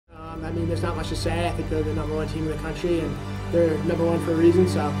I mean, there's not much to say. I think they're the #1 team in the country, and they're #1 for a reason.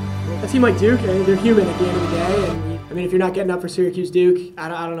 So a team like Duke, I mean, they're human at the end of the day. And I mean, if you're not getting up for Syracuse Duke, I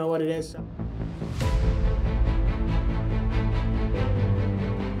don't know what it is. So.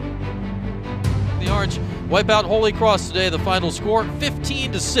 The Orange wipe out Holy Cross today. The final score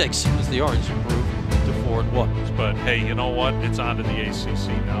 15-6 as the Orange improve to 4-1. But hey, you know what? It's on to the ACC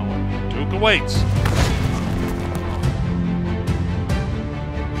now, and Duke awaits.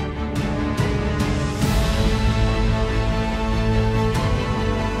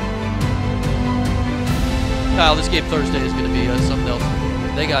 Kyle, this game Thursday is going to be something else.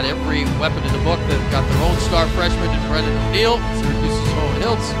 They got every weapon in the book. They've got their own star freshman in Brendan O'Neill. Syracuse's Owen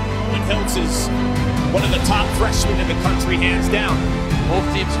Hiltz. Owen Hiltz is one of the top freshmen in the country, hands down.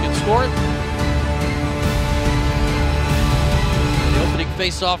 Both teams can score it. The opening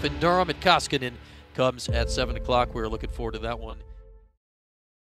face-off in Durham at Koskinen comes at 7 o'clock. We're looking forward to that one.